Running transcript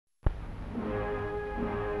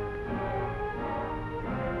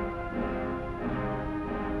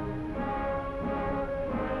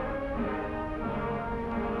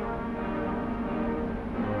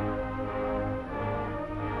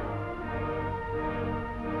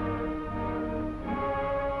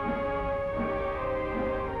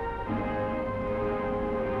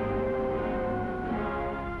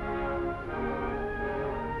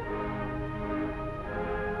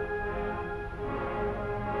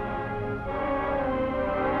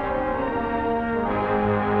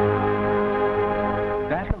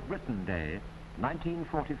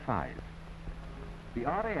1945. The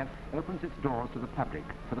RAF opens its doors to the public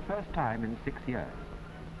for the first time in 6 years.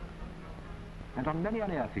 And on many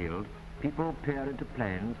an airfield, people peer into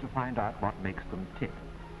planes to find out what makes them tick.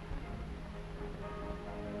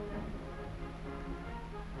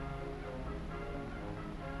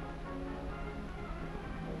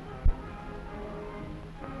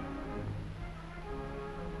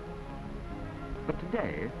 But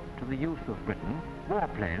today, to the youth of Britain,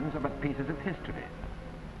 warplanes are but pieces of history.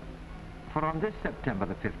 For on this September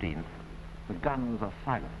the 15th, the guns are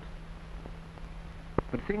silent.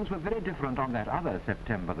 But things were very different on that other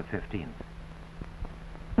September the 15th.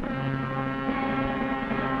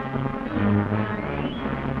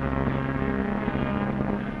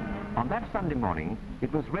 On that Sunday morning,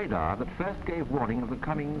 it was radar that first gave warning of the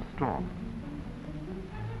coming storm.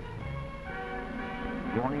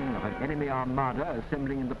 Warning of an enemy armada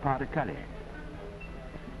assembling in the Pas-de-Calais.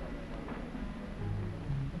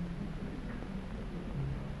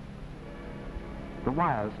 The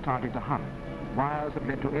wires started to hum. Wires that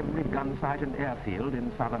led to every gun site and airfield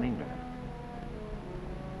in southern England.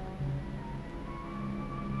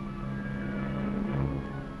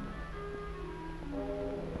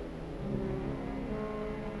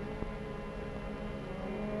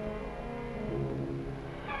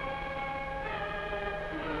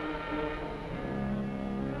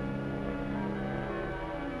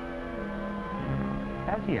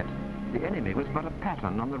 As yet, the enemy was but a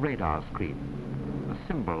pattern on the radar screen, a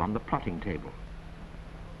symbol on the plotting table.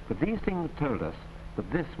 But these things told us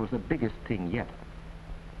that this was the biggest thing yet.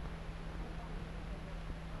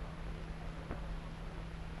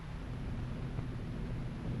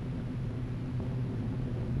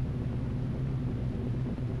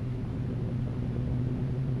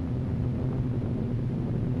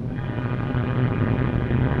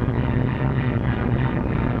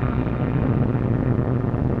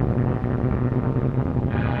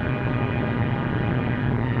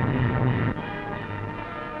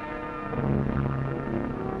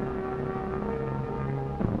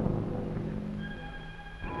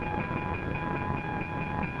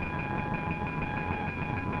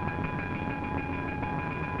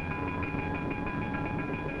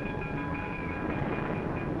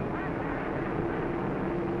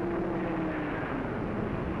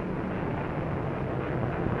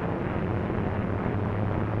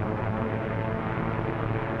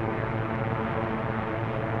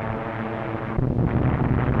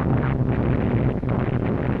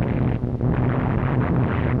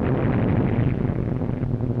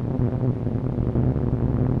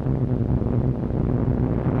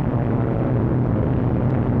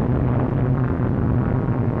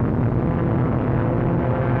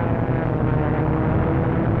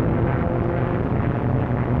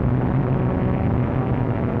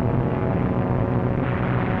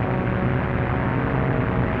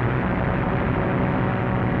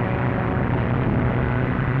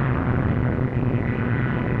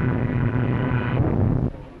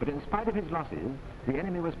 In spite of his losses, the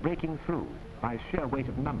enemy was breaking through by sheer weight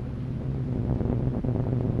of numbers.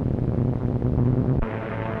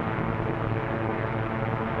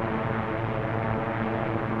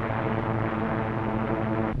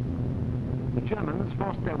 The Germans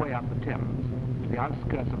forced their way up the Thames to the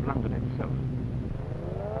outskirts of London itself.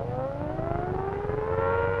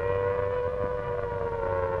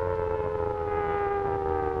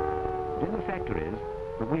 But in the factories,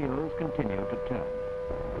 the wheels continued to turn.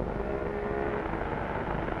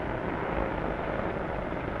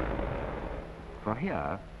 For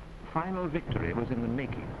here, final victory was in the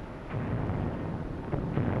making.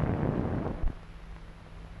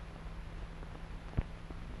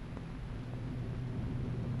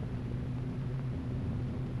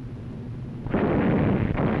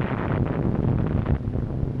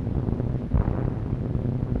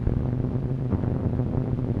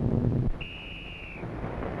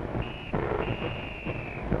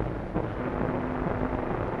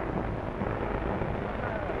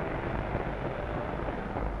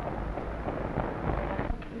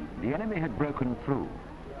 The enemy had broken through,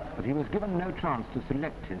 but he was given no chance to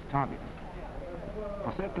select his targets.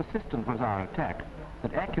 For so persistent was our attack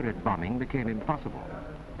that accurate bombing became impossible.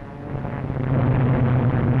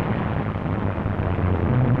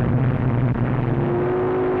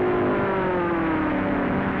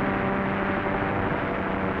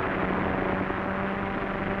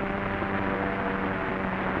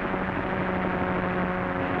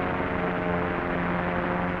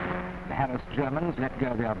 The Germans let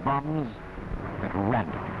go their bombs at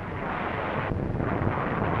random.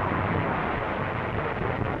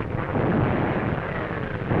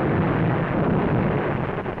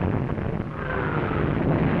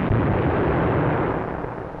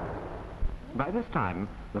 By this time,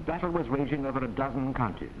 the battle was raging over a dozen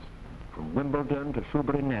counties, from Wimbledon to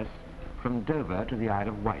Shoebury-Ness, from Dover to the Isle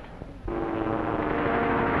of Wight.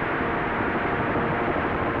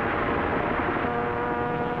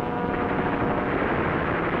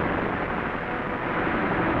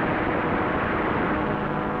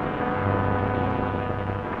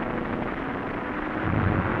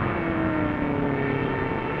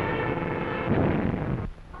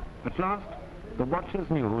 At last, the watchers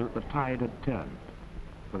knew that the tide had turned,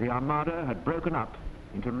 for the Armada had broken up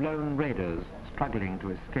into lone raiders struggling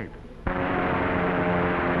to escape.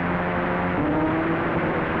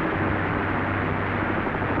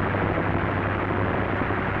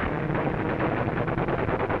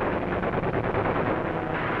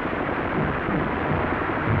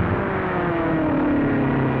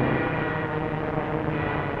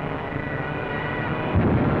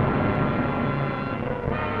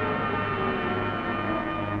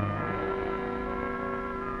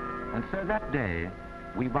 And so that day,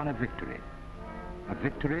 we won a victory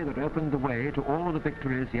that opened the way to all the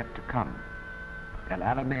victories yet to come. El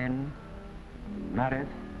Alamein, Maris,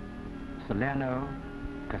 Salerno,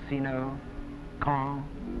 Cassino, Caen,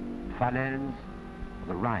 Falaise,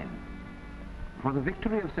 the Rhine. For the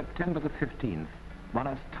victory of September the 15th won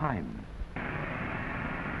us time.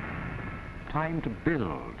 Time to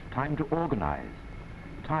build, time to organize,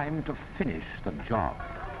 time to finish the job.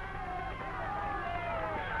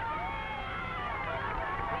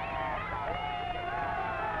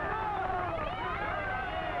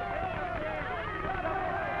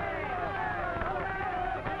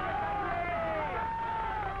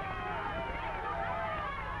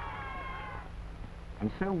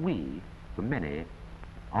 And so we, the many,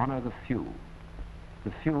 honor the few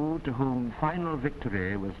to whom final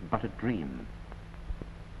victory was but a dream.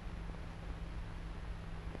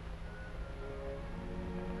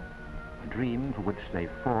 A dream for which they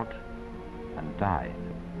fought and died.